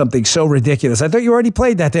Jean-Pierre said something so ridiculous. I thought you already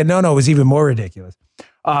played that then. No, it was even more ridiculous.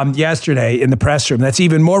 Yesterday in the press room. That's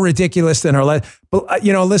even more ridiculous than her. But,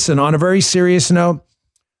 listen, on a very serious note,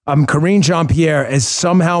 Karine Jean-Pierre has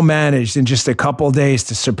somehow managed in just a couple of days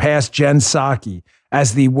to surpass Jen Psaki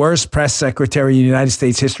as the worst press secretary in United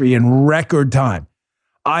States history in record time.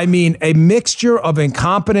 I mean, a mixture of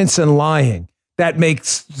incompetence and lying that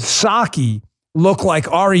makes Psaki look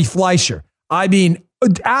like Ari Fleischer. I mean,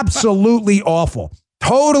 absolutely awful,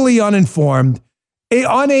 totally uninformed,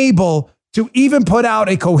 unable to even put out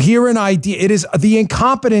a coherent idea. The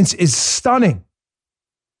incompetence is stunning.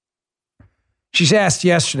 She's asked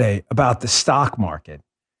yesterday about the stock market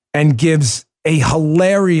and gives a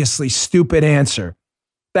hilariously stupid answer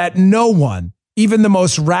that no one, even the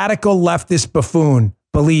most radical leftist buffoon,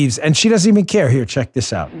 believes, and she doesn't even care. Here, check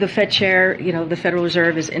this out. The Fed chair, the Federal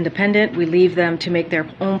Reserve is independent. We leave them to make their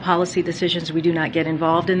own policy decisions. We do not get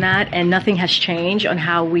involved in that, and nothing has changed on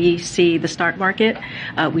how we see the stock market.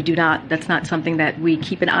 That's not something that we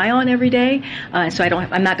keep an eye on every day. So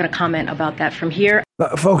I'm not going to comment about that from here.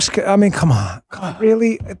 Folks, I mean, come on,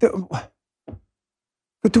 really? Do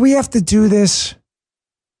we have to do this?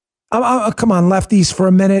 Come on, lefties, for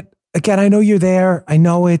a minute. Again, I know you're there. I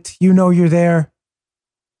know it. You know you're there.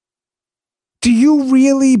 Do you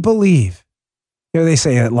really believe, they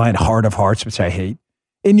say that line, heart of hearts, which I hate,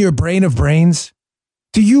 in your brain of brains,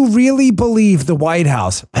 do you really believe the White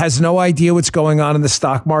House has no idea what's going on in the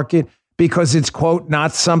stock market because it's, quote,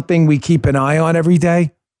 not something we keep an eye on every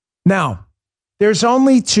day? Now, there's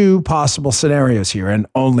only two possible scenarios here, and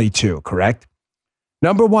only two, correct?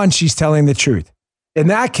 Number one, she's telling the truth. In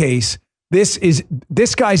that case, this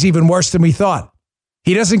guy's even worse than we thought.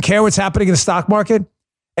 He doesn't care what's happening in the stock market.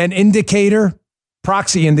 An indicator,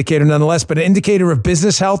 proxy indicator nonetheless, but an indicator of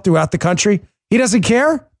business health throughout the country. He doesn't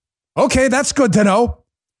care? Okay, that's good to know.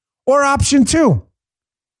 Or option two,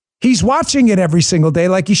 he's watching it every single day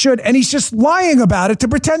like he should, and he's just lying about it to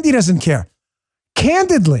pretend he doesn't care.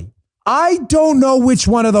 Candidly, I don't know which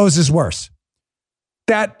one of those is worse.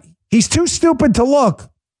 That he's too stupid to look,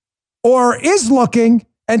 or is looking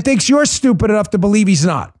and thinks you're stupid enough to believe he's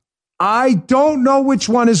not. I don't know which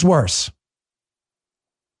one is worse.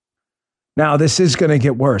 Now, this is going to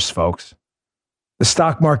get worse, folks. The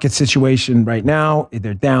stock market situation right now,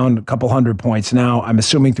 they're down a couple hundred points now. I'm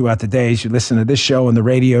assuming throughout the days you listen to this show and the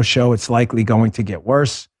radio show, it's likely going to get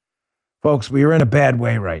worse. Folks, we are in a bad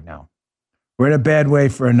way right now. We're in a bad way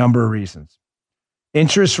for a number of reasons.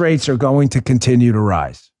 Interest rates are going to continue to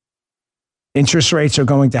rise. Interest rates are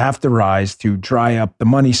going to have to rise to dry up the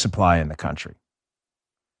money supply in the country.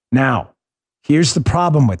 Now, here's the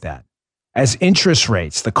problem with that. As interest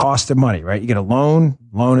rates, the cost of money, right? You get a loan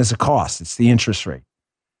is a cost. It's the interest rate.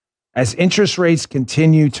 As interest rates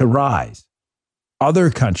continue to rise, other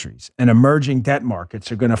countries and emerging debt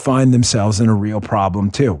markets are going to find themselves in a real problem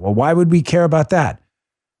too. Well, why would we care about that?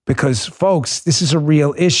 Because, folks, this is a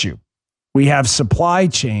real issue. We have supply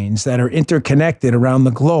chains that are interconnected around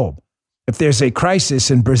the globe. If there's a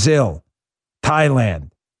crisis in Brazil,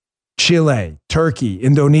 Thailand, Chile, Turkey,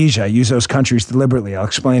 Indonesia, I use those countries deliberately. I'll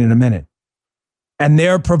explain in a minute. And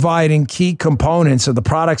they're providing key components of the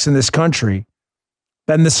products in this country,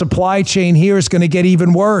 then the supply chain here is going to get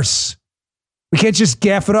even worse. We can't just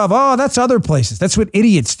gaff it off. Oh, that's other places. That's what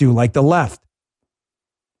idiots do, like the left.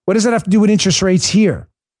 What does that have to do with interest rates here?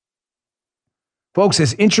 Folks,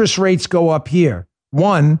 as interest rates go up here,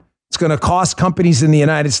 one, it's going to cost companies in the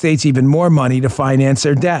United States even more money to finance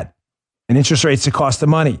their debt. And interest rates are cost of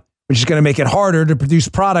money, which is going to make it harder to produce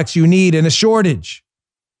products you need in a shortage.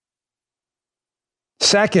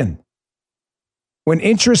 Second, when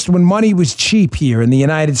money was cheap here in the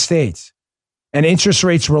United States and interest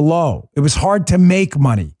rates were low, it was hard to make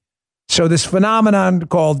money. So this phenomenon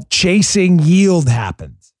called chasing yield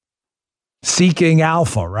happens. Seeking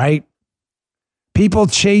alpha, right? People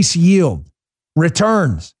chase yield,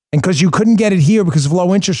 returns. And because you couldn't get it here because of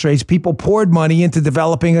low interest rates, people poured money into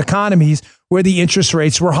developing economies where the interest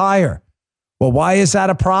rates were higher. Well, why is that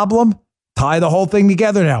a problem? Tie the whole thing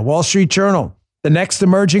together now. Wall Street Journal. The next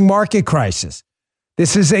emerging market crisis.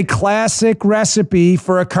 This is a classic recipe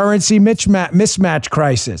for a currency mismatch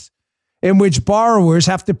crisis in which borrowers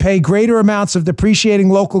have to pay greater amounts of depreciating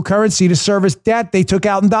local currency to service debt they took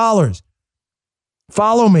out in dollars.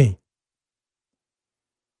 Follow me.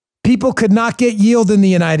 People could not get yield in the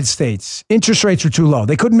United States. Interest rates were too low.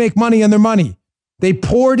 They couldn't make money on their money. They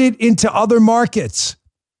poured it into other markets.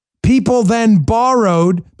 People then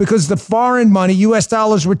borrowed because the foreign money, US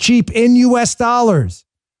dollars, were cheap in US dollars.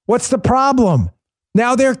 What's the problem?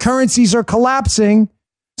 Now their currencies are collapsing.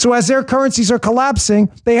 So as their currencies are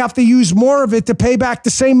collapsing, they have to use more of it to pay back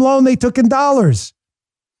the same loan they took in dollars.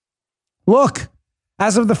 Look,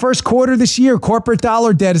 as of the first quarter this year, corporate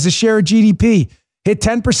dollar debt as a share of GDP hit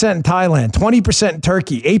 10% in Thailand, 20% in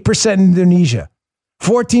Turkey, 8% in Indonesia,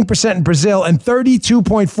 14% in Brazil, and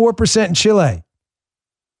 32.4% in Chile.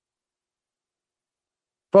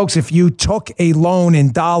 Folks, if you took a loan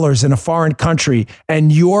in dollars in a foreign country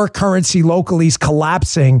and your currency locally is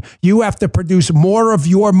collapsing, you have to produce more of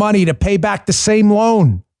your money to pay back the same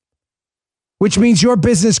loan, which means your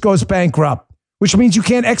business goes bankrupt, which means you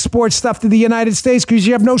can't export stuff to the United States because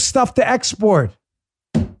you have no stuff to export.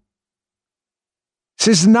 This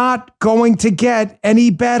is not going to get any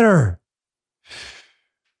better.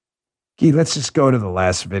 Gee, let's just go to the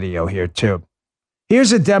last video here, too.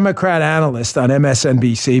 Here's a Democrat analyst on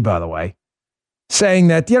MSNBC, by the way, saying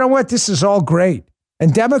that, you know what, this is all great.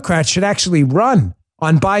 And Democrats should actually run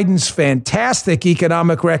on Biden's fantastic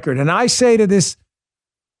economic record. And I say to this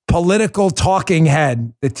political talking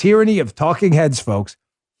head, the tyranny of talking heads, folks,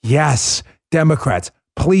 yes, Democrats,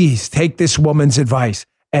 please take this woman's advice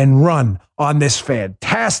and run on this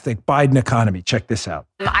fantastic Biden economy. Check this out.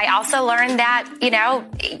 I also learned that,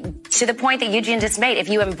 to the point that Eugene just made, if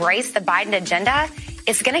you embrace the Biden agenda,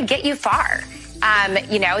 it's going to get you far.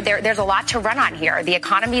 There's a lot to run on here. The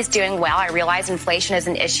economy is doing well. I realize inflation is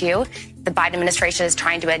an issue the Biden administration is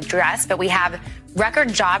trying to address, but we have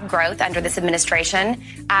record job growth under this administration.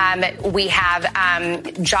 We have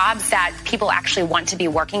jobs that people actually want to be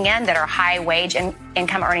working in that are high wage and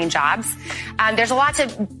income earning jobs. There's a lot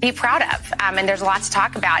to be proud of, and there's a lot to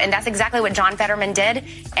talk about. And that's exactly what John Fetterman did.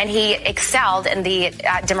 And he excelled in the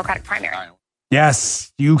Democratic primary.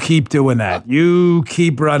 Yes, you keep doing that. You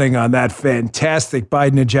keep running on that fantastic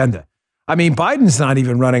Biden agenda. I mean, Biden's not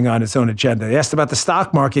even running on his own agenda. He asked about the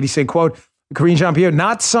stock market. He said, quote, Karine Jean-Pierre,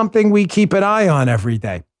 not something we keep an eye on every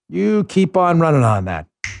day. You keep on running on that.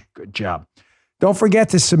 Good job. Don't forget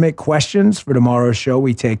to submit questions for tomorrow's show.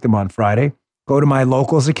 We take them on Friday. Go to my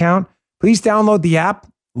Locals account. Please download the app,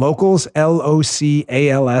 Locals,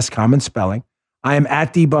 Locals, common spelling. I am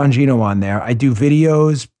at DBongino on there. I do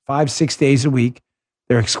videos 5-6 days a week.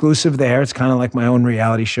 They're exclusive there. It's kind of like my own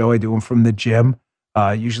reality show. I do them from the gym,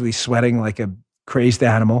 usually sweating like a crazed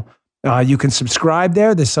animal. You can subscribe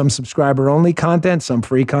there. There's some subscriber-only content, some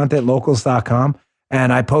free content, locals.com.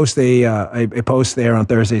 And I post a post there on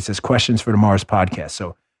Thursday. It says questions for tomorrow's podcast.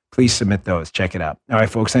 So please submit those. Check it out. All right,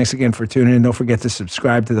 folks, thanks again for tuning in. Don't forget to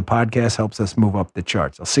subscribe to the podcast. Helps us move up the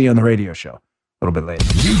charts. I'll see you on the radio show a little bit later.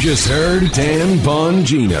 You just heard Dan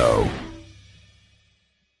Bongino.